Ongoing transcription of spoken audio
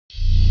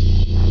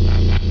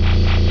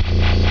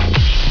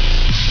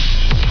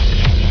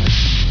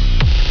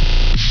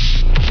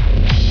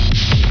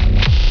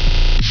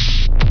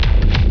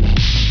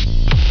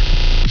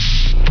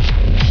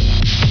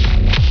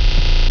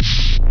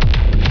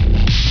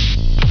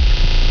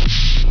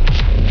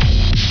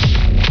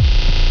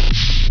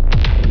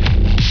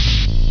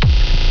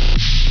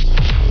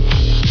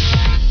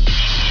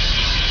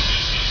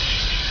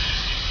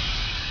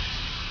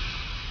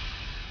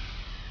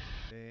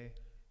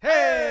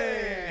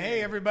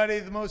Everybody,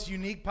 the most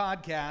unique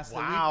podcast that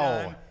we've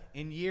done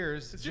in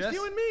years. It's just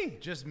you and me.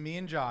 Just me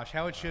and Josh,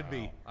 how it should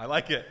be. I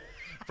like it.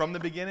 From the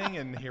beginning,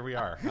 and here we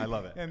are. I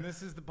love it. And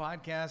this is the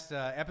podcast,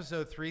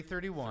 episode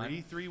 331.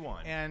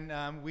 331.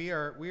 And we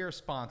are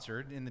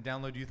sponsored in the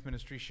Download Youth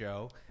Ministry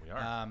show. We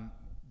are.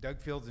 Doug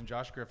Fields and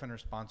Josh Griffin are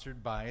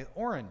sponsored by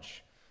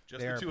Orange.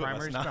 Just They're the two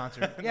primary of us,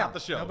 sponsor. Not the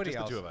show, nobody just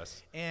else. the two of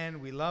us.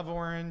 And we love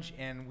Orange,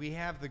 and we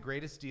have the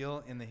greatest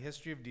deal in the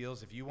history of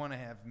deals if you want to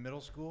have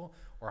middle school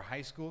or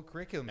high school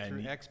curriculum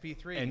through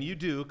XP3. And you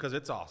do, because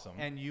it's awesome.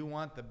 And you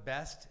want the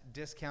best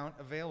discount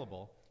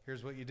available.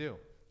 Here's what you do.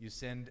 You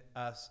send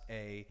us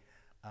an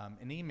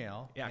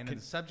email, and in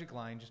the subject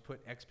line, just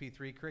put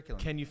XP3 curriculum.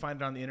 Can you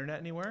find it on the internet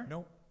anywhere?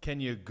 Nope. Can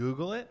you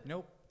Google it?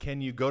 Nope. Can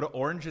you go to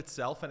Orange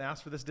itself and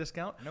ask for this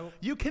discount? Nope.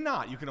 You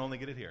cannot. You can only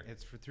get it here.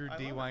 It's through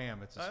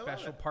DYM. It's a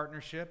special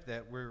partnership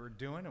that we're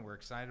doing, and we're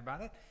excited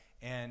about it.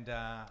 And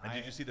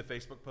did you see the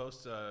Facebook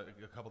post a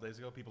couple days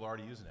ago? People are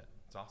already using it.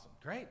 It's awesome.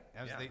 Great,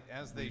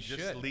 as they should.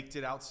 Just leaked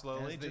it out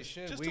slowly. Just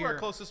to our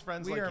closest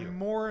friends like you. We are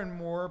more and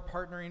more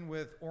partnering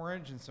with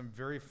Orange in some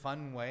very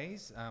fun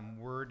ways.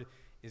 Word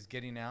is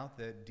getting out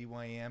that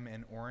DYM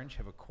and Orange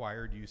have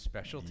acquired Youth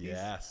Specialties.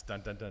 Yes,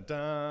 dun dun dun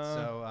dun.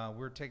 So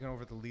we're taking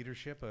over the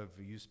leadership of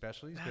Youth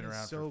Specialties. Been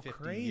around for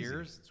 50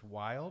 years. It's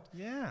wild.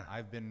 Yeah.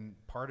 I've been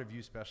part of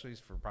Youth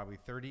Specialties for probably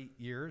 30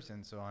 years,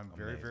 and so I'm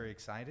very, very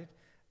excited.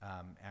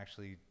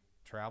 Actually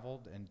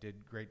traveled and did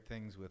great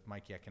things with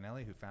Mike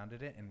Iaconelli, who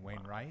founded it, and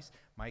Wayne Rice.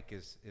 Mike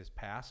is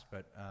passed,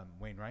 but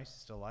Wayne Rice is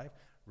still alive.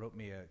 Wrote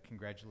me a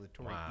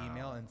congratulatory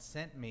email and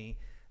sent me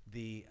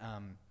the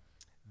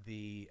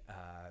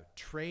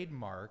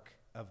trademark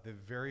of the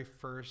very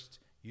first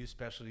Youth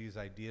Specialties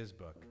Ideas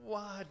book.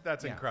 What?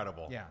 That's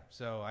incredible. Yeah.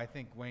 So I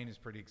think Wayne is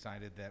pretty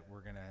excited that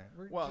we're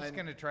just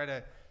gonna try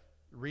to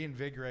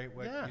reinvigorate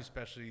what Youth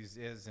Specialties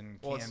is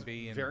and can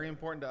be. It's very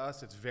important to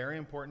us. It's very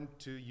important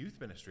to youth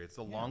ministry. It's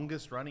the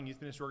longest running youth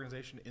ministry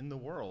organization in the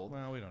world.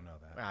 Well, we don't know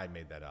that. I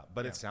made that up,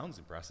 but it sounds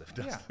impressive,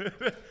 doesn't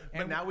it?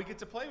 But now we get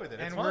to play with it.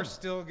 And we're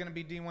still going to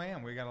be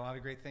DYM. We got a lot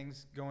of great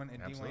things going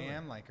at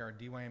DYM, like our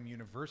DYM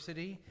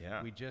University.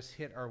 Yeah. We just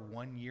hit our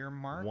 1 year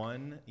mark.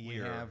 1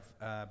 year. We have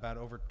about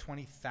over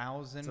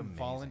 20,000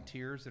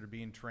 volunteers that are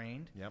being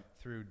trained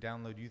through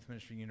Download Youth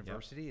Ministry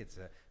University. It's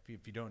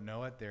if you don't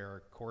know it, there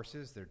are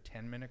courses. They're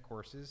 10-minute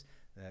courses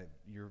that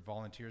your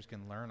volunteers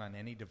can learn on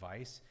any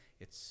device.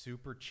 It's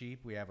super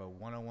cheap. We have a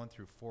 101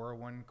 through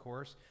 401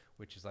 course,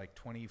 which is like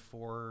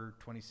 24,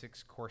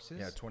 26 courses.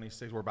 Yeah,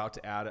 26. We're about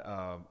to add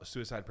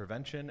suicide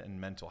prevention and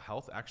mental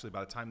health. Actually, by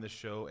the time this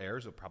show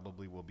airs, it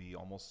probably will be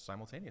almost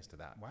simultaneous to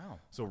that. Wow.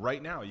 So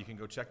right now, you can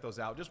go check those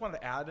out. Just wanted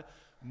to add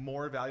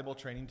more valuable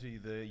training to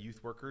the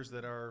youth workers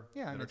that are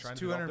and it's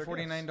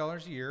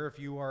 $249 a year. If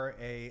you are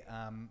a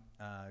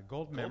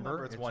gold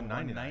member, it's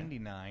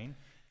 $199.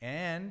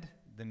 And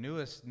the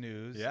newest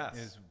news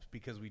is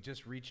because we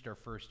just reached our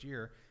first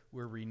year,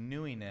 we're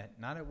renewing it,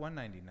 not at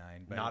 $199,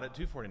 but not at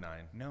 $249.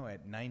 No,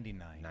 at $99.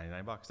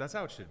 $99. That's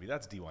how it should be.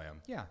 That's DYM.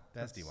 Yeah,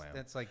 that's DYM.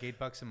 That's like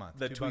 $8 a month.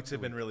 The tweets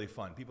have been really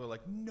fun. People are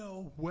like,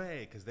 "No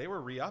way," because they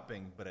were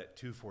re-upping, but at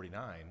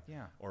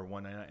 $249 or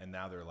 $199, and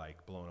now they're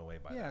like blown away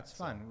by that. Yeah, it's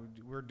fun.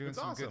 We're doing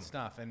some good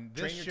stuff, and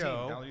this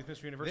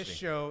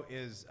show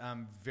is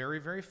very,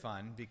 very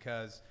fun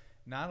because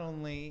not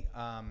only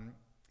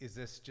is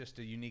this just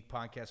a unique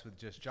podcast with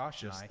just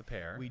Josh and I? The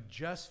pair. We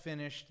just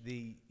finished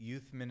the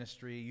youth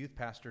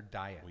pastor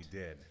diet. We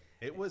did.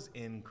 It was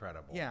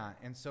incredible. Yeah,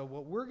 and so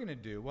what we're going to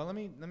do, well, let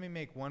me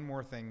make one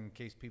more thing in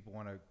case people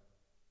want to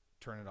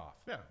turn it off.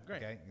 Yeah,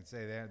 great. Okay, and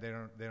say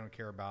they don't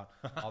care about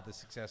all the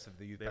success of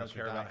the youth pastor diet. They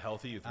don't care about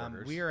healthy youth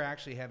workers. We are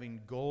actually having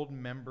Gold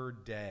Member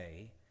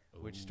Day,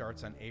 which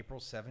starts on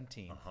April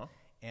 17th.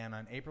 And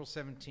on April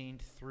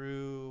 17th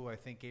through, I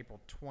think,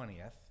 April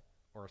 20th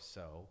or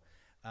so,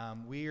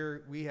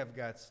 we have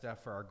got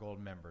stuff for our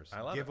gold members.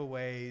 I love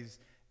giveaways,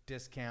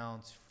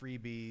 discounts,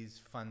 freebies,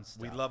 fun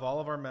stuff. We love all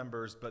of our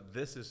members, but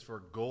this is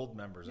for gold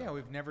members. Yeah,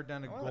 we've never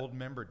done a gold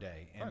member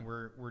day, and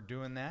we're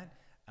doing that.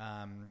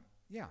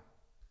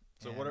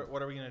 So what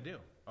are we going to do?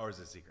 Or is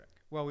it a secret?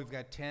 Well, we've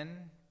got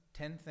 10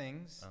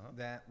 things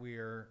that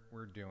we're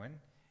doing.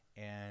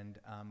 And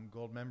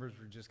gold members,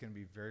 we're just going to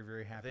be very,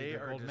 very happy. They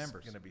are gold just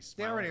members. Going to be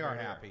they already are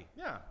happy.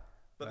 Yeah.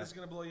 But this is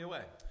going to blow you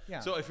away. Yeah.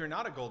 So if you're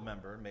not a gold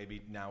member,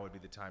 maybe now would be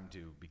the time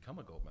to become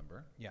a gold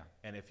member. Yeah.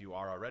 And if you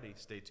are already,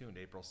 stay tuned.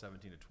 April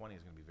 17 to 20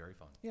 is going to be very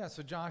fun. Yeah.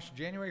 So Josh,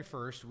 January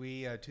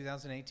 1st,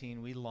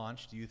 2018, we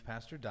launched Youth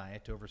Pastor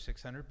Diet to over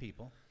 600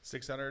 people.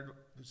 600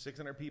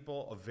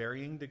 people of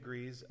varying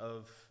degrees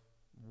of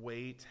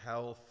weight,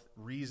 health,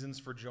 reasons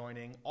for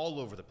joining, all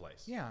over the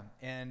place. Yeah,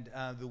 and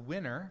the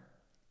winner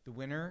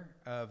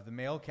of the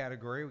male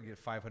category would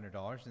get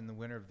 $500, and the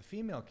winner of the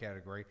female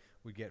category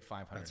would get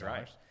 $500. That's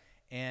right.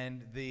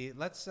 And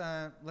let's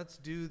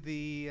do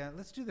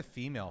the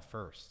female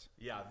first.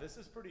 Yeah, this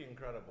is pretty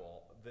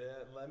incredible.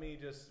 Let me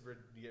just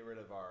get rid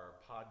of our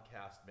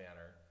podcast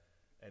banner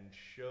and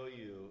show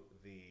you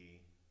the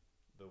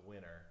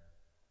winner.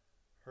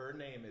 Her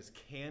name is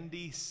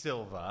Candy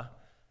Silva,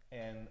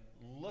 and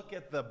look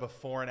at the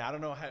before and I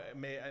don't know how.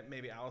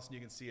 Maybe Allison,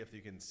 you can see if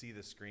you can see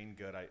the screen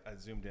good. I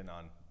zoomed in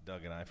on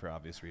Doug and I for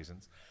obvious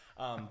reasons,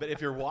 but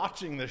if you're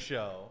watching the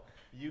show,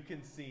 you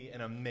can see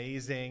an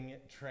amazing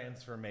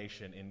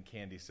transformation in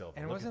Candy Silva.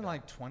 And it wasn't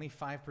like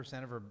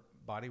 25% of her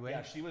body weight?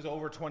 Yeah, she was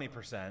over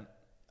 20%,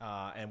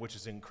 and which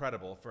is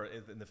incredible.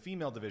 In the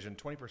female division,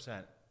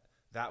 20%,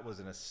 that was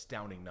an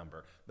astounding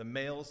number. The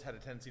males had a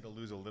tendency to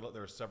lose a little.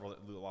 There were several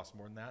that lost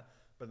more than that.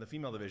 But in the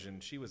female division,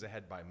 she was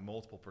ahead by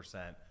multiple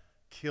percent,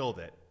 killed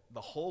it.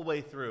 The whole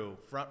way through,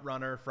 front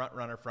runner,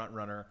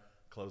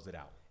 closed it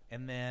out.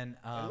 And then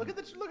and look at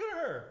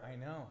her. I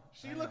know.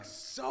 She looks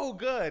so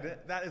good.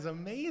 That is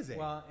amazing.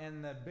 Well,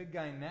 and the big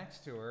guy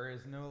next to her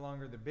is no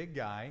longer the big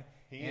guy.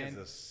 He is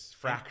a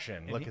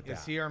fraction. Look at that.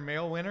 Is he our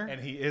male winner?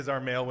 And he is our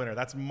male winner.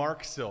 That's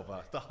Mark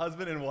Silva. The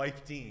husband and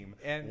wife team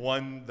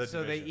won the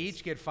So divisions. they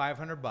each get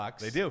 $500.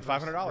 They do,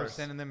 $500. We're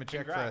sending them a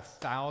check Congrats.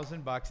 for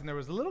 $1,000, and there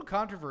was a little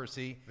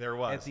controversy. There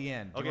was at the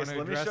end. Okay, so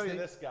let me show you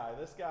this guy.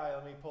 This guy.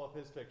 Let me pull up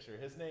his picture.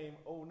 His name.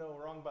 Oh no,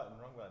 wrong button.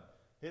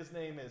 His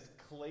name is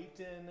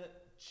Clayton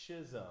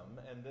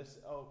Chisholm, and this.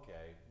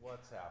 Okay,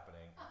 what's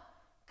happening?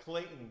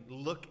 Clayton,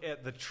 look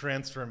at the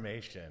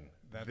transformation.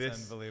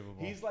 That's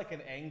unbelievable. He's like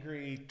an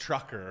angry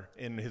trucker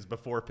in his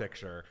before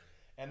picture,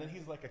 and then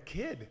he's like a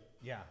kid.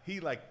 Yeah. He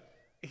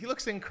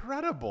looks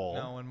incredible.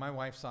 No, when my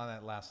wife saw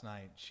that last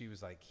night, she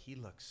was like, "He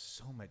looks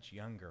so much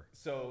younger."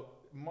 So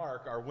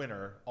Mark, our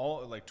winner,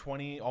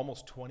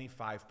 almost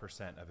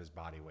 25% of his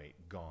body weight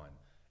gone,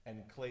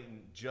 and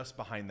Clayton just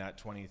behind that,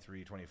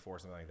 23, 24,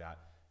 something like that.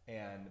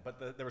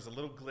 But there was a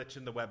little glitch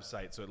in the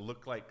website, so it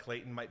looked like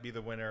Clayton might be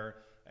the winner.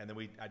 And then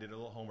I did a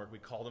little homework. We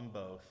called them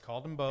both.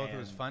 It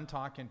was fun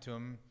talking to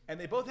them. And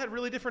they both had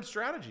really different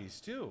strategies,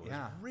 too. It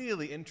was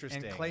really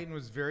interesting. And Clayton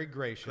was very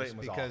gracious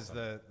because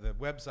awesome. the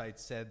website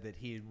said that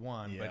he had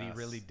won, but he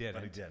really didn't.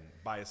 But he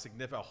didn't, by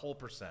a whole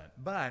percent.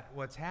 But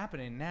what's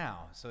happening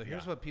now, so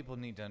here's what people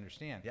need to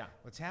understand. Yeah.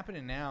 What's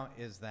happening now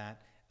is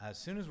that as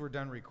soon as we're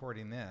done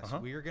recording this,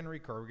 we are going to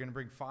record. We're going to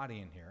bring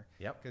Fadi in here.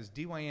 Yep. Because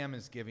DYM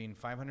is giving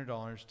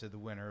 $500 to the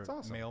winner,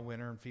 awesome. Male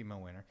winner and female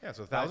winner. Yeah,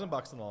 so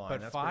 $1,000 on the line.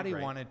 But That's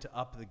Fadi wanted to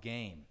up the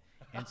game.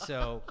 And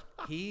so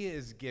he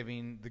is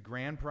giving the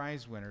grand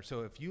prize winner.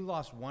 So if you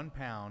lost 1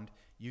 pound,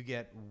 you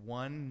get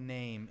one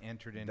name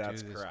entered into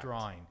this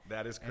drawing.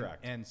 That is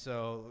correct. And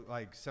so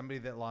like somebody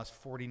that lost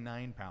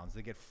 49 pounds,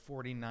 they get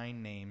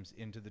 49 names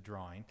into the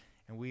drawing.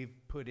 And we've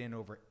put in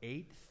over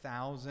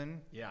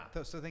 8,000. Yeah.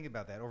 So think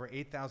about that. Over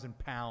 8,000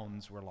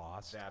 pounds were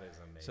lost. That is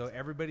amazing. So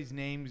everybody's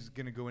name is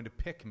going to go into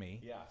Pick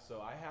Me. Yeah. So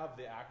I have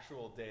the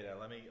actual data.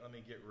 Let me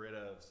get rid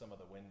of some of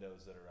the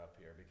windows that are up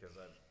here because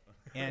I've.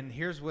 And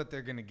here's what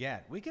they're going to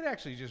get. We could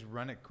actually just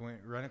run it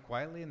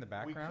quietly in the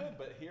background. We could,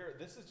 but here,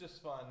 this is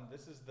just fun.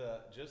 This is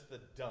just the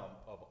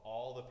dump of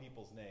all the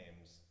people's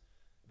names.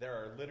 There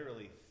are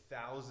literally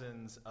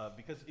thousands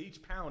because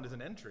each pound is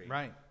an entry.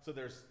 Right. So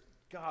there's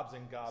gobs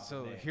and gobs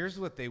of names. So here's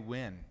what they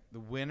win. The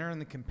winner and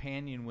the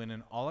companion win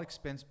an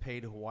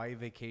all-expense-paid Hawaii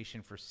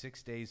vacation for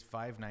 6 days,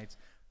 5 nights,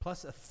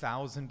 plus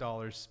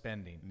 $1,000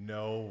 spending.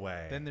 No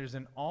way. Then there's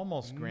an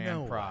almost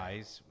grand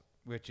prize,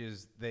 which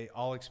is they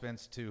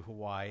all-expense to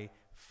Hawaii,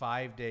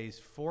 5 days,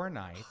 4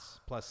 nights,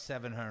 plus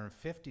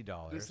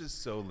 $750. This is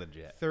so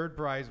legit. Third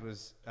prize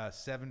was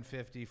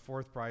 $750.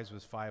 Fourth prize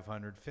was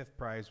 $500. Fifth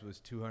prize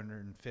was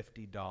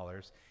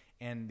 $250.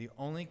 And the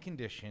only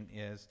condition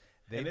is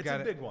it's a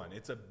big one.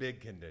 It's a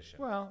big condition.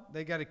 Well,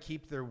 they got to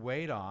keep their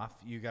weight off.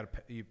 You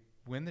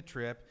win the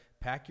trip,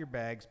 pack your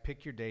bags,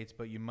 pick your dates,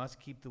 but you must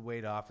keep the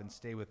weight off and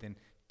stay within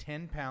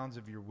 10 pounds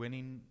of your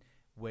winning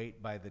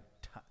weight by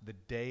the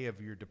day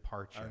of your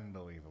departure.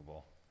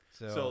 Unbelievable.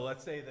 So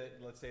let's say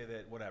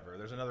that whatever.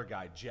 There's another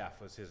guy,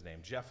 Jeff was his name.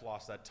 Jeff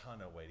lost a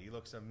ton of weight. He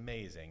looks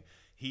amazing.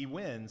 He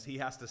wins. He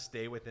has to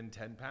stay within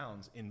 10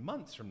 pounds in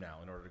months from now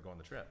in order to go on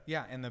the trip.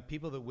 Yeah, and the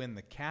people that win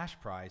the cash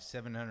prize,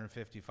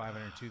 $750, $500,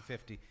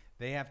 $250,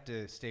 they have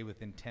to stay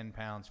within 10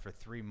 pounds for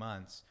 3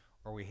 months,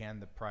 or we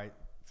hand the prize.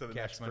 So the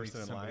next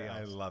person in line,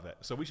 I love it.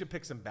 So we should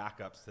pick some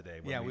backups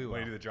today. When we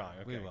do the drawing.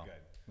 Okay, we will. Good.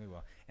 We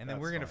will, and then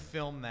we're going to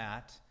film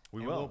that.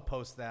 We'll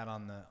post that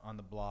on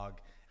the blog.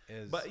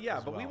 But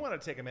we want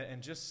to take a minute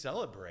and just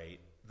celebrate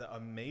the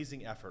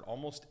amazing effort.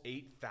 Almost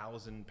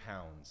 8,000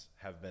 pounds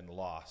have been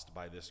lost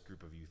by this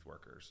group of youth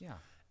workers. Yeah.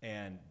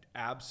 And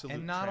absolute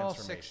And not all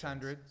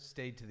 600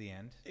 stayed to the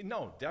end.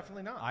 No,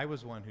 definitely not. I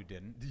was one who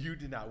didn't. You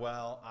did not.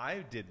 Well,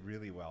 I did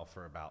really well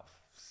for about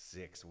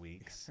 6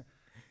 weeks.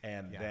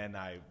 And then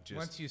I just...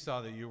 Once you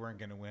saw that you weren't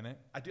going to win it.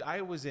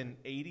 I was in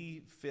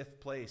 85th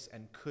place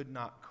and could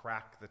not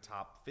crack the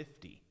top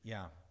 50.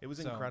 Yeah. It was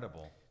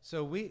incredible.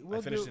 So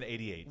I finished in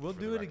 88th. We'll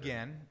do it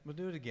again. We'll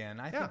do it again.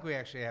 I think we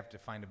actually have to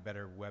find a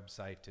better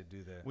website to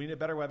do the... We need a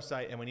better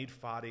website, and we need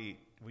Fadi.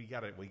 We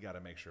gotta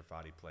make sure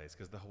Fadi plays,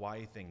 because the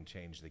Hawaii thing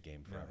changed the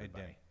game for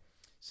everybody. It did.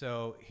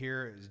 So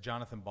here is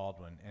Jonathan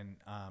Baldwin. And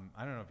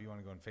I don't know if you want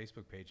to go on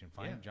Facebook page and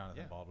find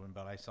Jonathan Baldwin,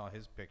 but I saw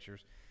his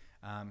pictures.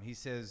 He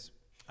says,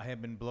 I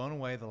have been blown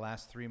away the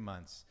last 3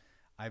 months.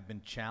 I've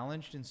been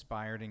challenged,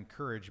 inspired,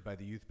 encouraged by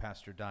the Youth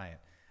Pastor Diet.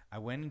 I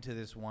went into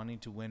this wanting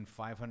to win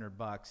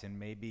 $500 and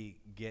maybe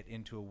get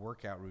into a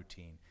workout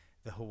routine.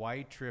 The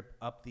Hawaii trip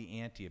upped the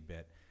ante a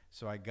bit.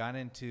 So I got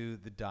into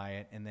the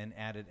diet and then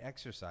added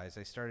exercise.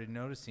 I started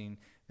noticing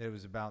that it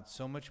was about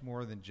so much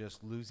more than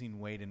just losing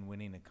weight and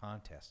winning a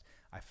contest.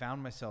 I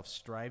found myself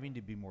striving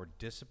to be more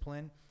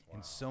disciplined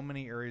in so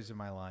many areas of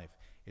my life.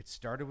 It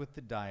started with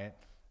the diet,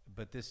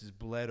 but this has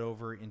bled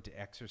over into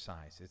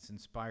exercise. It's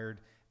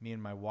inspired me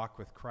in my walk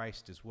with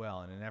Christ as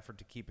well. In an effort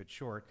to keep it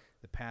short,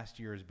 the past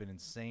year has been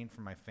insane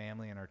for my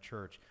family and our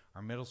church.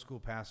 Our middle school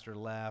pastor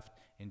left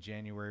in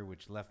January,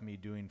 which left me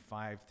doing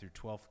 5th through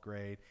 12th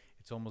grade.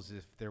 It's almost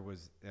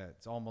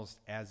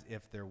as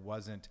if there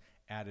wasn't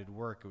added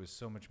work. It was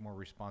so much more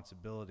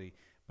responsibility,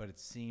 but it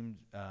seemed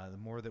the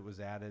more that was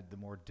added, the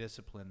more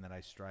discipline that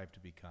I strive to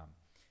become.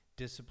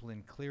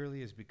 Discipline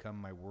clearly has become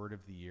my word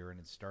of the year, and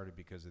it started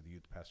because of the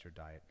Youth Pastor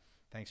Diet.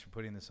 Thanks for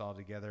putting this all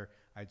together.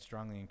 I'd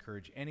strongly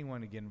encourage anyone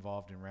to get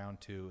involved in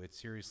round 2. It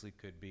seriously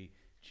could be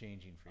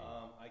changing for you.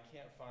 I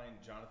can't find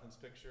Jonathan's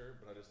picture,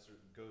 but I'll just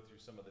go through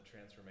some of the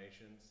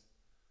transformations.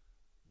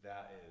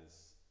 That is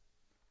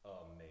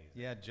amazing.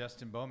 Yeah,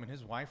 Justin Bowman,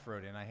 his wife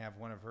wrote in. I have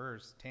one of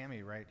hers,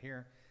 Tammy, right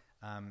here.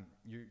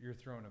 You're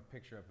throwing a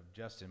picture up of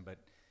Justin, but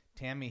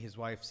Tammy, his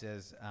wife,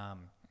 says,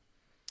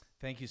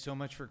 thank you so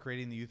much for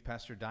creating the Youth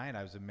Pastor Diet.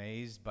 I was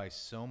amazed by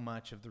so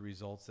much of the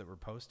results that were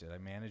posted. I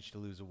managed to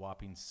lose a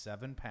whopping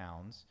 7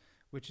 pounds,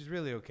 which is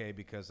really okay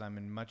because I'm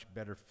in much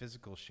better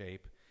physical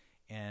shape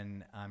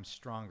and I'm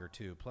stronger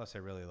too. Plus, I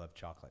really love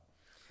chocolate.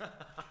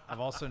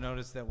 I've also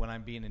noticed that when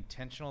I'm being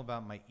intentional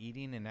about my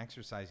eating and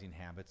exercising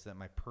habits, that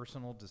my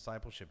personal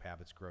discipleship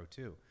habits grow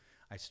too.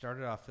 I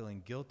started off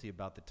feeling guilty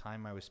about the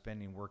time I was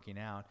spending working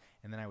out,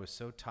 and then I was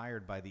so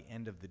tired by the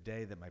end of the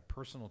day that my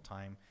personal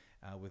time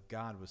with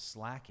God was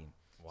slacking.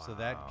 Wow. So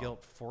that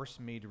guilt forced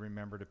me to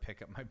remember to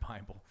pick up my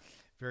Bible.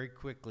 Very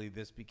quickly,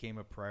 this became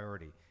a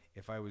priority.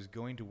 If I was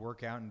going to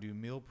work out and do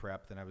meal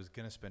prep, then I was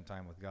going to spend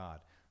time with God.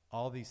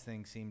 All these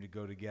things seem to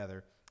go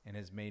together and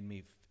has made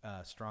me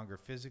stronger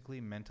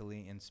physically,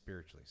 mentally, and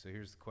spiritually. So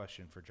here's the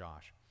question for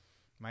Josh.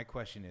 My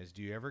question is,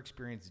 do you ever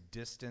experience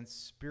distance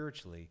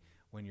spiritually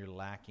when you're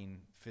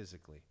lacking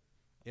physically?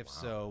 If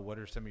so, what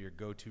are some of your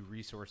go-to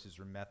resources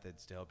or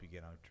methods to help you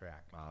get on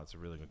track? Wow, that's a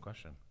really good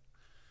question.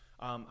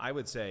 I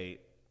would say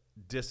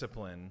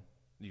discipline,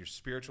 your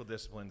spiritual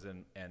disciplines,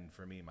 and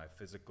for me, my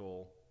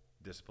physical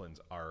disciplines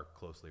are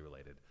closely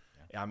related.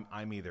 Yeah.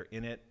 I'm either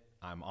in it,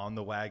 I'm on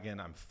the wagon,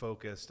 I'm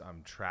focused,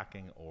 I'm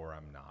tracking, or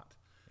I'm not.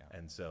 Yeah.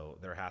 And so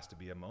there has to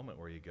be a moment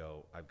where you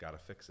go, I've got to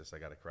fix this, I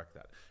got to correct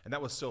that. And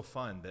that was so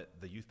fun that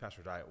the Youth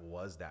Pastor Diet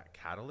was that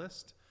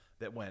catalyst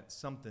that went,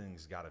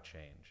 something's got to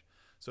change.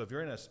 So if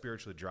you're in a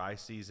spiritually dry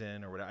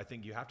season or whatever, I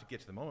think you have to get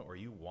to the moment where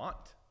you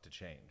want to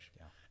change.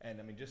 Yeah. And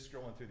I mean, just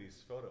scrolling through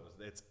these photos,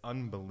 it's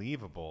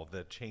unbelievable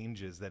the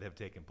changes that have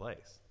taken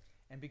place.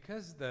 And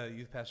because the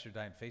Youth Pastor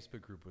Diet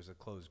Facebook group was a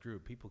closed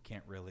group, people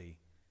can't really...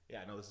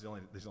 Yeah, no, this is the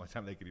only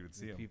time they could even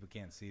see them. People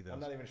can't see those. I'm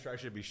not even sure I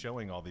should be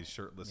showing all these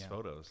shirtless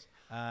photos.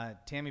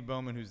 Tammy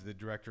Bowman, who's the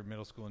director of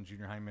middle school and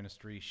junior high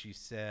ministry, she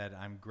said,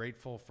 I'm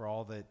grateful for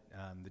all that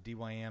the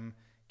DYM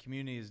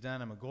community has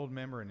done. I'm a gold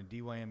member and a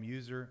DYM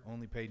user.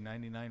 Only paid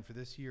 $99 for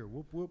this year.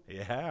 Whoop, whoop.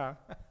 Yeah.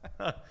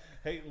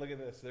 Hey, look at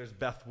this. There's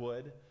Beth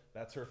Wood.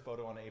 That's her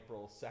photo on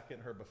April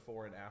 2nd, her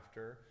before and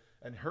after.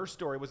 And her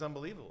story was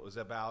unbelievable. It was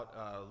about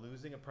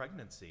losing a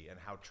pregnancy and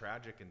how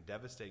tragic and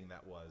devastating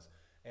that was.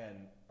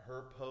 And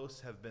her posts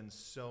have been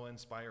so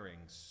inspiring,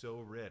 so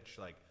rich.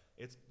 Like,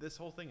 this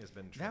whole thing has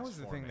been transforming. That was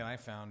the thing that I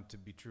found to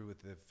be true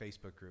with the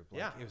Facebook group.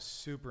 Like, it was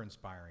super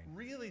inspiring.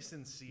 Really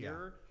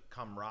sincere,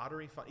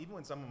 camaraderie, fun. Even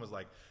when someone was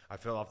like, I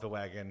fell off the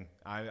wagon,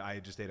 I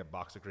just ate a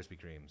box of Krispy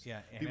Kremes. Yeah,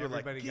 and people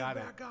everybody were like, got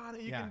get back on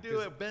it, you can do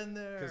it, been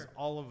there. Because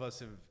all of us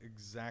have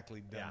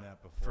exactly done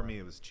that before. For me,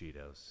 it was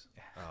Cheetos.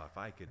 If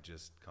I could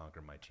just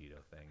conquer my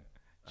Cheeto thing.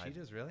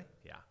 Cheetos, really?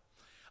 Yeah.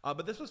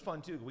 But this was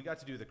fun, too. We got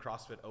to do the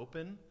CrossFit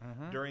Open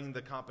during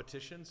the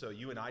competition. So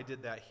you and I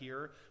did that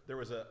here. There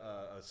was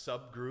a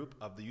subgroup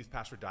of the Youth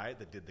Pastor Diet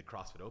that did the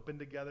CrossFit Open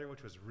together,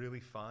 which was really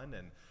fun.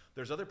 And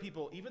there's other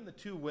people, even the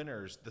two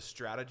winners, the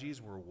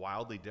strategies were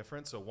wildly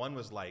different. So one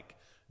was like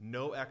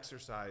no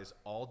exercise,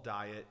 all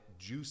diet,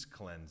 juice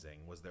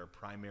cleansing was their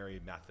primary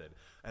method.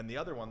 And the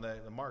other one, the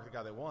Mark, the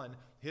guy that won,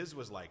 his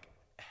was like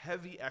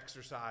heavy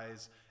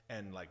exercise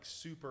and like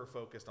super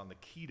focused on the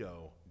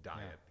keto diet.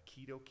 Yeah.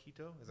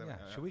 Keto? Is that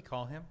Should we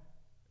call him?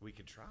 We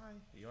could try.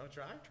 You want to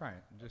try? Try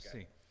it. Just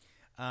see.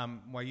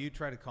 While you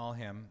try to call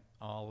him,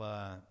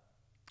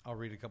 I'll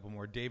read a couple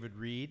more. David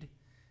Reed.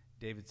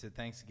 David said,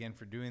 thanks again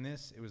for doing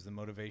this. It was the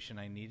motivation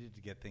I needed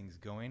to get things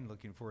going.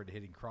 Looking forward to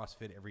hitting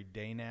CrossFit every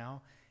day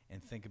now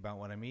and think about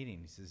what I'm eating.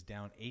 He says,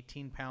 down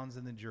 18 pounds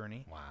in the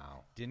journey.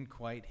 Wow. Didn't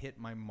quite hit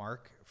my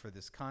mark for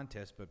this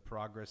contest, but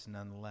progress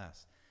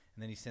nonetheless.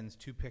 And then he sends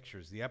 2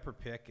 pictures. The upper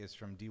pic is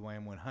from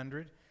DYM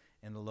 100,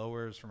 and the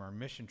lower is from our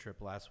mission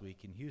trip last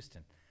week in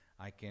Houston.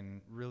 I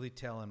can really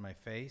tell in my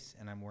face,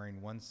 and I'm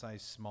wearing one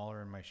size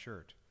smaller in my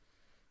shirt.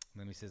 And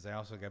then he says, I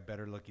also got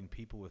better-looking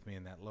people with me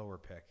in that lower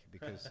pic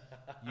because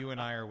you and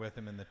I are with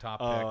him in the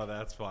top pic. Oh,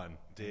 that's fun.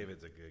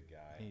 David's a good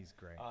guy. He's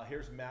great.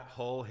 Here's Matt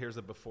Hull. Here's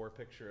a before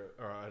picture,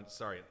 or an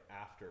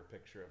after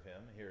picture of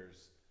him.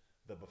 Here's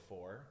the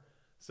before.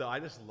 So I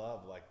just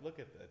love, look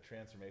at the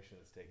transformation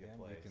that's taken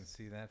place. You can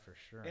see that for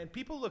sure. And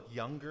people look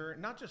younger,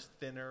 not just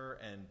thinner,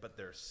 but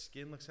their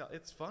skin looks out.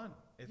 It's fun.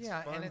 It's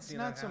fun, and it's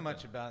not so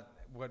much about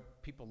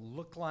what people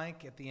look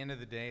like at the end of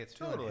the day. It's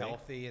feeling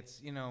healthy. It's,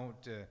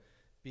 to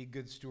be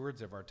good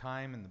stewards of our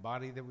time and the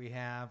body that we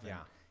have.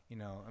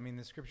 And,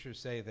 the scriptures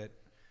say that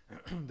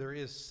there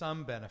is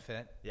some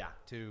benefit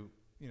to,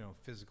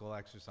 physical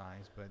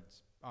exercise, but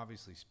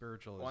obviously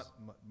spiritual is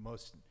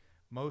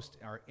most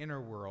our inner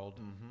world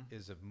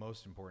is of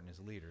most important as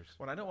leaders.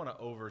 Well, I don't want to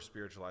over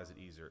spiritualize it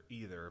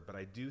either, but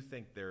I do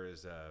think there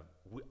is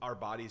our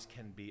bodies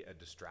can be a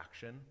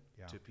distraction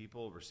to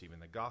people receiving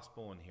the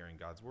gospel and hearing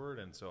God's word.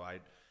 And so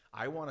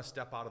I want to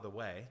step out of the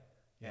way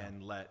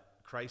and let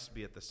Christ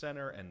be at the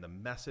center and the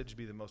message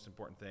be the most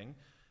important thing.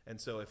 And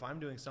so if I'm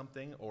doing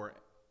something or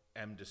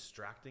am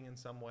distracting in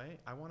some way,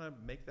 I want to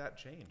make that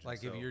change.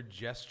 Like if you're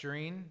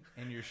gesturing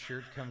and your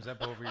shirt comes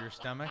up over your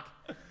stomach.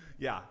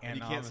 Yeah, and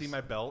you can't see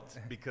my belt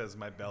because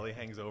my belly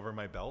hangs over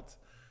my belt,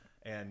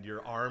 and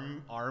your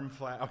arm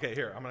flat. Okay,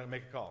 here, I'm going to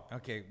make a call.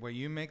 Okay, well,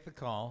 you make the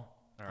call.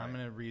 All right. I'm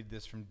going to read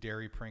this from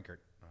Derry Prinkert.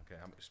 Okay,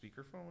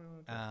 speakerphone?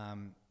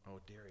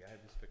 Derry, I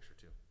have this picture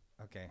too.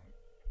 Okay.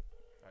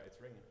 All right,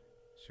 it's ringing.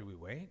 Should we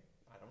wait?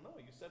 I don't know.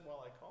 You said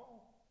while I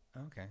call.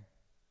 Okay.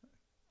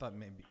 Thought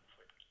maybe.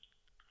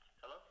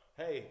 Hello?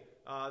 Hey,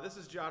 this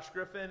is Josh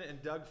Griffin and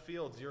Doug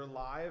Fields. You're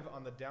live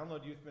on the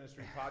Download Youth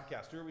Ministry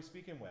podcast. Who are we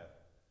speaking with?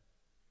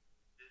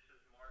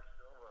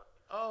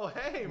 Oh,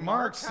 hey,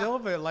 Mark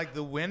Silva, like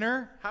the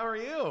winner? How are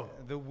you?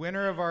 The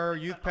winner of our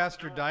Youth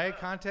Pastor Diet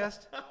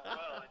Contest? Well,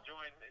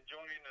 enjoying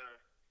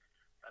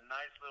a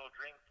nice little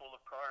drink full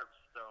of carbs.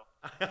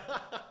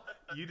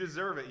 So You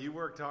deserve it. You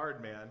worked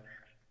hard, man.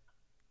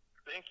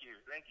 Thank you.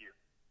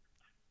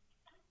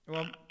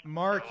 Well,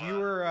 Mark, you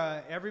were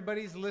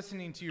everybody's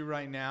listening to you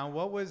right now.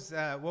 What was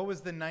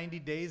the 90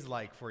 days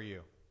like for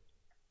you?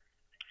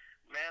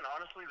 Man,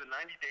 honestly, the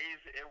 90 days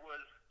it was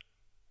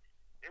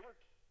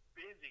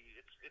busy.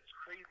 It's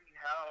crazy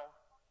how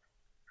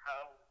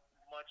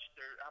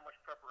much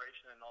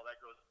preparation and all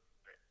that goes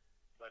into it.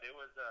 But it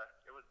was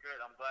good.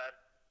 I'm glad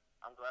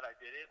I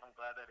did it. I'm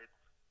glad that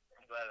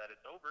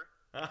it's over.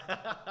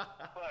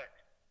 But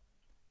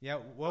yeah,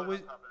 what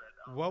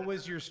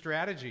was your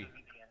strategy?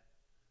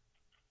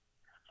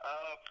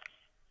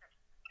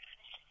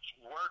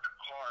 Work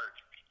hard.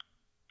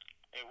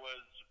 It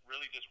was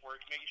really just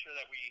making sure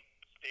that we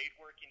stayed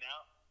working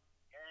out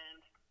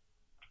and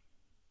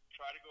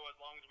try to go as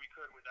long as we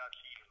could without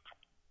cheating.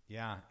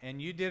 Yeah, and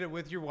you did it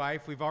with your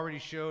wife. We've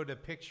already showed a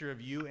picture of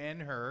you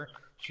and her.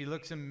 She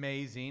looks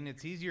amazing.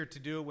 It's easier to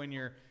do it when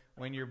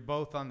you're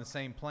both on the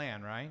same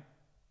plan, right?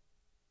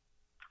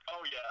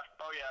 Oh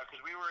yeah,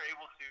 because we were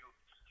able to.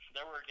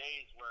 There were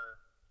days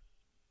where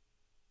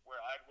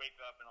I'd wake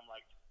up and I'm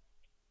like,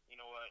 you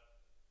know what,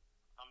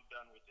 I'm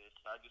done with this.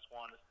 I just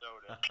want a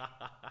soda.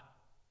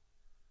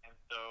 And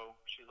so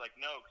she's like,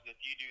 no, because if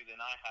you do, then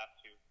I have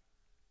to.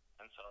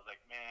 And so I was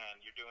like,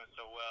 man, you're doing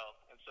so well.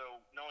 And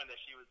so knowing that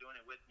she was doing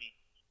it with me,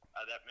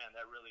 that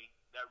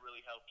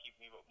really helped keep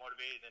me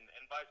motivated,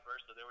 and vice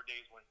versa. There were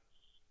days when,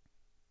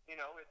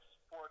 it's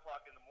 4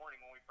 o'clock in the morning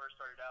when we first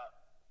started out.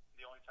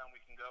 The only time we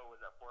can go was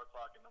at 4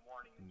 o'clock in the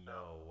morning. And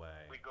no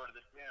way. We'd go to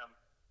the gym.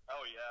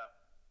 Oh yeah.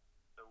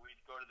 So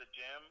we'd go to the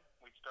gym.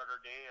 We'd start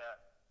our day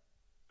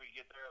we'd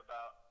get there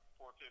about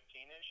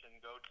 4:15ish and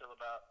go till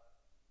about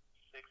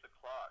 6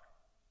 o'clock.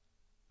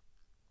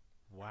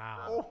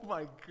 Wow. Oh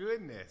my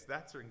goodness,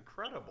 that's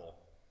incredible.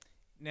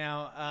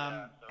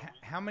 Now,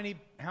 how many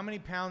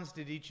pounds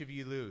did each of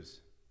you lose?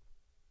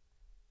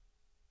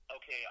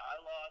 Okay, I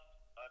lost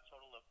a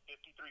total of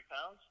 53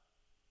 pounds,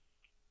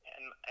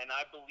 and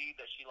I believe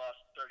that she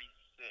lost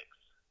 36.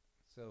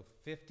 So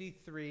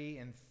 53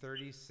 and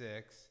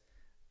 36,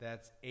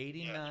 that's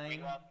 89. Yes,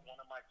 we lost one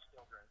of my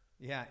children.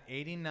 Yeah,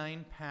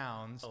 89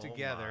 pounds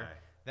together. My.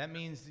 That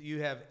means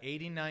you have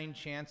 89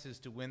 chances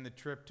to win the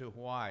trip to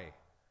Hawaii.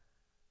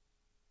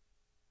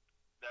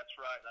 That's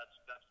right. That's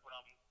what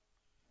I'm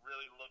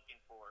really looking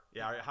for.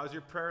 Yeah, how's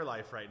your prayer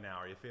life right now?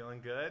 Are you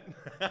feeling good?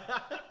 Well,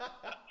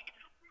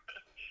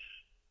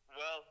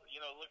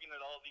 looking at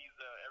all these,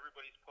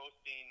 everybody's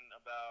posting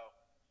about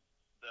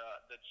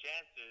the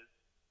chances,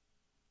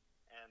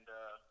 and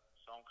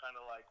so I'm kind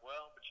of like,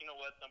 well, but you know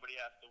what? Somebody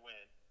has to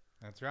win.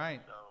 That's right.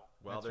 So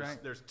Well,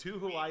 there's 2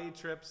 Hawaii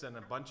trips and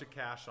a bunch of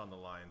cash on the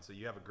line, so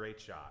you have a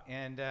great shot.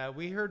 And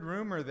we heard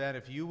rumor that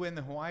if you win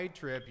the Hawaii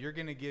trip, you're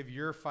going to give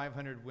your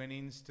 500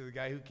 winnings to the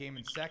guy who came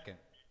in second,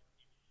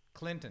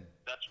 Clinton.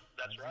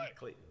 That's right.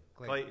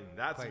 Clayton.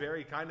 That's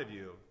very kind of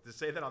you to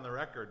say that on the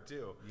record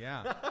too.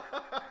 Yeah. yeah,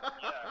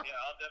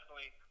 I'll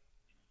definitely.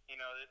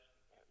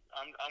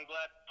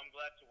 I'm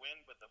glad to win,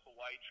 but the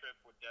Hawaii trip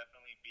would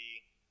definitely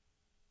be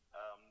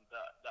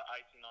the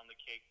icing on the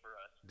cake for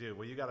us. Dude,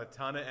 well, you got a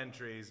ton of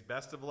entries.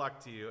 Best of luck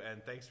to you,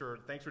 and thanks for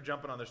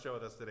jumping on the show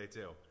with us today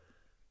too.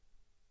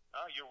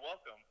 Oh, you're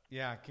welcome.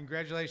 Yeah,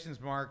 congratulations,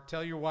 Mark.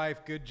 Tell your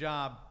wife, good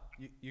job.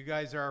 You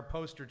guys are our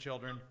poster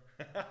children.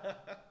 Awesome.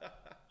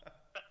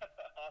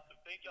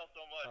 Thank y'all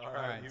so much. All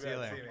right, see you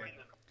later.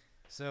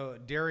 So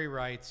Derry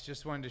writes,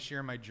 just wanted to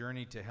share my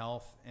journey to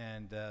health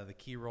and the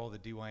key role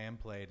that DYM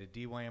played. At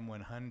DYM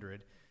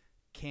 100,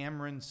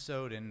 Cameron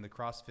Soden, the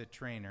CrossFit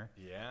trainer,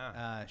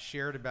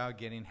 shared about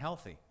getting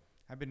healthy.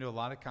 I've been to a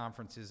lot of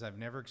conferences. I've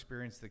never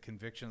experienced the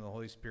conviction of the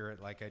Holy Spirit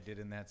like I did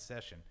in that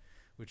session,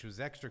 which was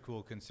extra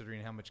cool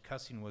considering how much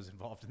cussing was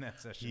involved in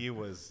that session. He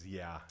was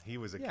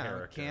a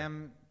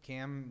character.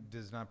 Cam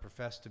does not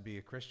profess to be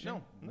a Christian.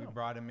 No. We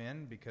brought him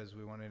in because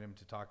we wanted him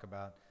to talk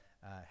about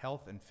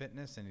health and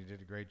fitness, and he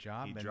did a great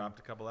job. He dropped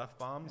a couple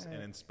F-bombs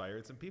and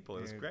inspired some people.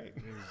 It was great.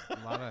 It was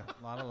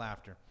a lot of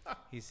laughter.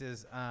 He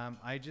says,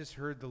 I just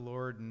heard the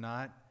Lord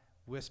not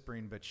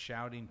whispering but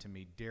shouting to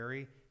me,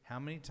 Derry, how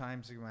many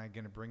times am I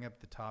going to bring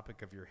up the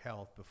topic of your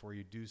health before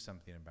you do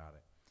something about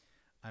it?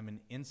 I'm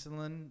an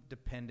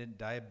insulin-dependent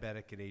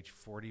diabetic at age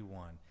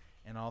 41,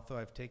 and although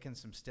I've taken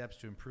some steps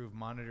to improve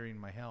monitoring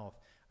my health,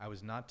 I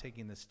was not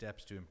taking the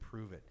steps to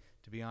improve it.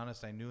 To be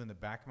honest, I knew in the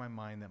back of my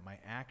mind that my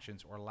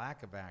actions or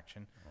lack of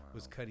action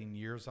was cutting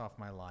years off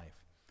my life.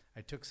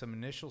 I took some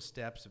initial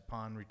steps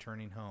upon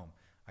returning home.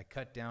 I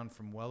cut down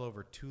from well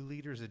over 2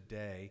 liters a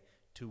day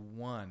to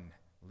 1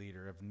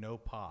 liter of no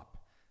pop.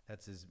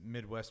 That's as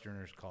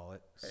Midwesterners call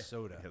it,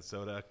 soda. Yeah,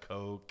 soda,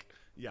 Coke.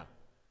 Yeah.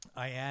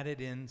 I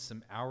added in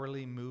some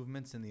hourly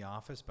movements in the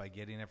office by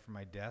getting up from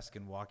my desk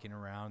and walking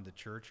around the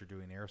church or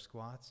doing air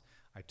squats.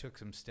 I took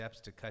some steps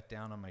to cut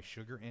down on my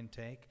sugar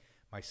intake.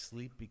 My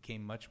sleep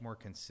became much more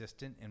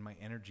consistent and my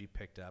energy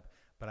picked up,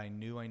 but I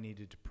knew I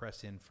needed to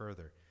press in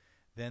further.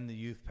 Then the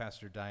youth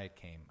pastor diet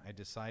came. I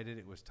decided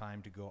it was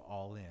time to go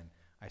all in.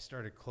 I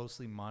started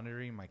closely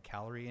monitoring my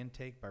calorie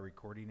intake by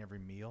recording every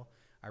meal.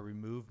 I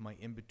removed my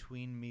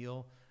in-between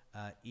meal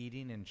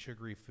eating and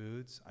sugary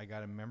foods. I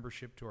got a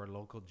membership to our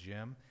local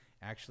gym.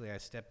 Actually, I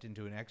stepped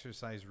into an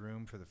exercise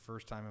room for the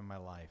first time in my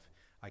life.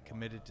 I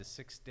committed to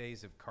 6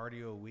 days of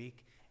cardio a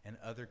week and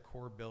other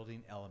core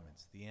building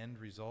elements. The end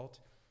result,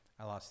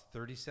 I lost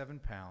 37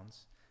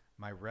 pounds.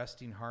 My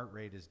resting heart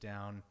rate is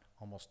down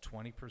almost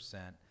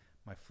 20%.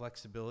 My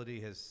flexibility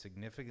has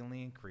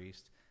significantly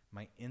increased.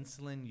 My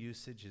insulin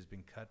usage has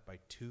been cut by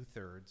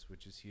 2/3,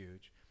 which is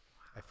huge.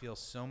 I feel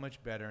so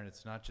much better, and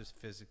it's not just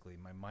physically.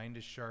 My mind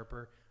is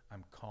sharper.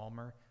 I'm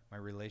calmer. My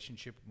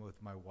relationship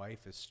with my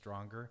wife is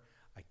stronger.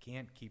 I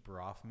can't keep her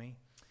off me.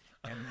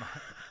 And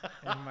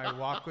my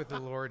walk with the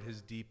Lord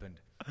has deepened.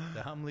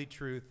 The humbling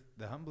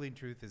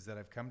truth is that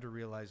I've come to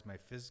realize my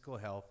physical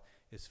health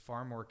is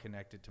far more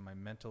connected to my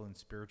mental and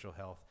spiritual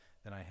health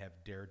than I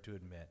have dared to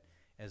admit.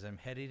 As I'm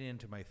heading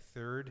into my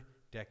 3rd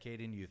decade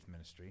in youth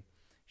ministry,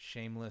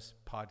 shameless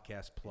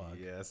podcast plug.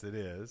 Yes, it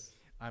is.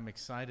 I'm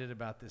excited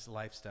about this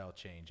lifestyle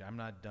change. I'm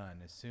not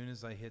done. As soon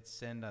as I hit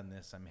send on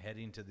this, I'm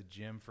heading to the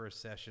gym for a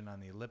session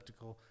on the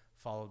elliptical,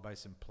 followed by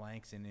some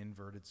planks and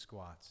inverted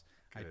squats.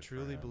 I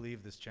truly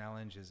believe this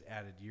challenge has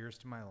added years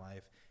to my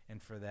life,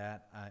 and for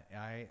that,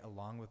 I,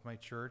 along with my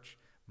church,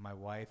 my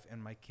wife,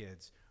 and my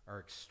kids, are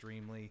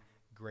extremely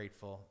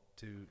grateful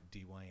to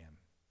DYM.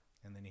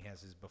 And then he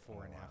has his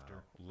before and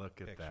after. Look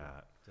at picture.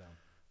 that. So.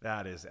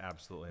 That is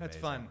absolutely That's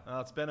amazing. fun.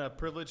 It's been a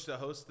privilege to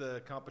host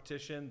the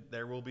competition.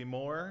 There will be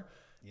more.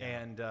 Yeah.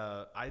 And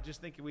I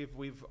just think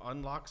we've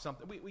unlocked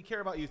something. We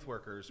care about youth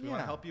workers. We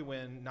want to help you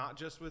win, not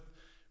just with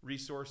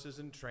resources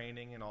and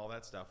training and all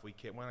that stuff. We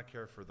want to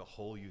care for the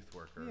whole youth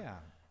worker. Yeah.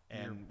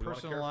 And your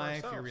personal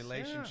life, your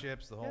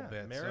relationships, the whole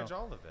bit. Marriage,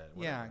 all of it.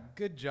 Yeah,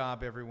 good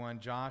job, everyone.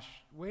 Josh,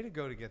 way to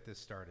go to get this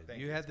started. Thank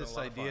you you. had It's this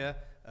been a lot of idea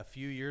a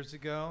few years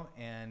ago,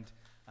 and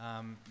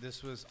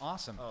this was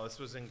awesome. Oh, this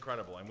was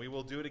incredible. And we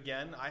will do it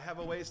again. I have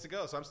a ways to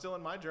go, so I'm still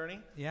in my journey.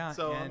 Yeah.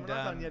 So and, I'm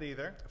not done yet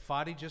either.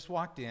 Fadi just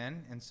walked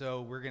in, and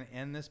so we're going to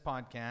end this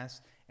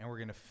podcast, and we're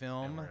going to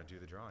film. And we're going to do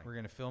the drawing. We're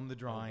going to film the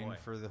drawing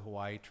for the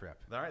Hawaii trip.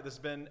 All right. This has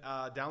been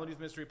Download Youth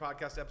Ministry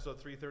Podcast,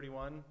 episode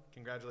 331.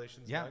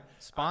 Congratulations, Yeah. Doug.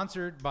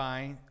 Sponsored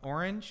by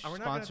Orange,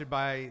 sponsored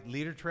by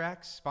Leader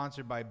Treks,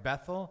 sponsored by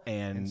Bethel,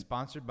 and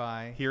sponsored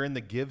by here in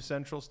the Give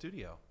Central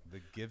studio.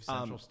 The Give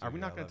Central studio. Are we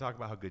not going to talk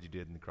about how good you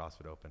did in the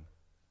CrossFit Open?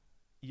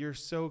 You're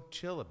so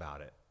chill about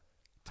it.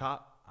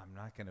 I'm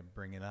not going to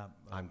bring it up.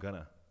 I'm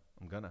gonna.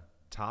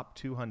 Top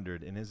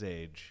 200 in his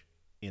age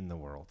in the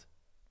world.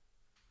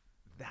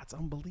 That's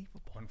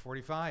unbelievable.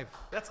 145.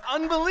 That's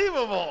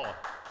unbelievable.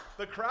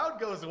 The crowd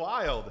goes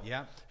wild.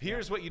 Yeah.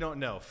 Here's what you don't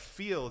know.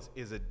 Fields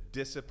is a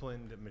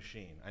disciplined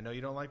machine. I know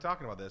you don't like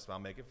talking about this, but I'll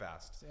make it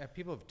fast. Yeah,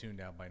 people have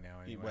tuned out by now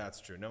anyway. Well, that's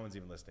true. No one's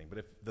even listening. But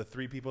if the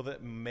 3 people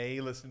that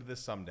may listen to this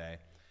someday,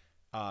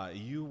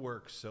 you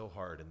work so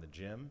hard in the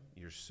gym.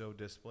 You're so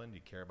disciplined.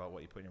 You care about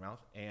what you put in your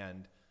mouth,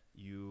 and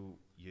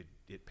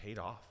it paid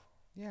off.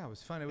 Yeah, it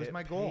was fun. It was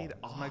my goal. It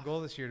was my goal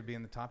this year to be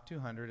in the top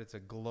 200. It's a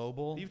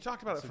global. You've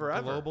talked about it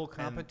forever. Global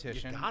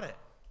competition. And you got it.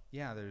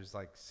 Yeah, there's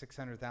like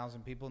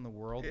 600,000 people in the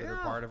world that are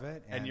part of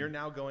it. And you're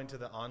now going to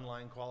the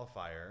online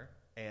qualifier,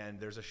 and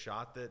there's a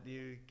shot that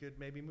you could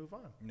maybe move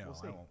on. No, we'll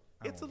see. I won't.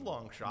 It's a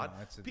long shot.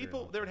 No, it's a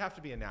people, very there would have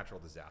to be a natural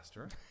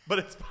disaster, but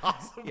it's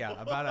possible.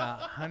 Yeah, about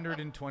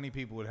 120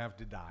 people would have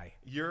to die.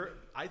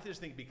 I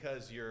just think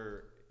because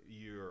you're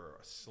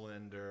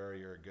slender,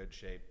 you're in good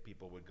shape,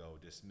 people would go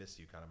dismiss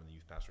you kind of in the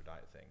youth pastor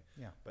diet thing.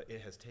 Yeah. But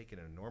it has taken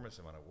an enormous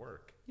amount of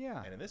work.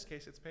 Yeah. And in this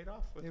case, it's paid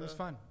off. It was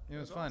fun. It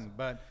was fun. Awesome.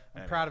 But I'm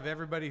Anyway. proud of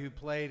everybody who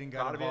played and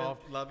got Proud of you.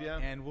 involved. Love you.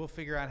 And we'll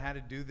figure out how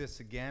to do this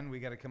again. We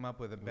got to come up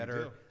with a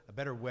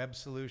better web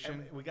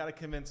solution. And we got to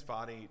convince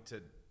Fadi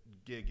to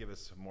give us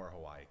some more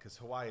Hawaii, because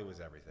Hawaii was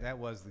everything. That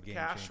was the game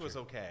Cash changer. was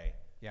okay.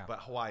 Yeah. But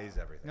Hawaii is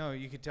everything. No,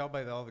 you could tell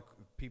by all the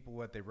people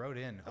what they wrote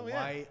in. Oh,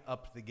 Hawaii yeah.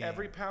 upped the game.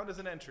 Every pound is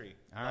an entry.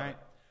 All Love right. it.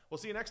 We'll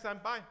see you next time.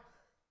 Bye.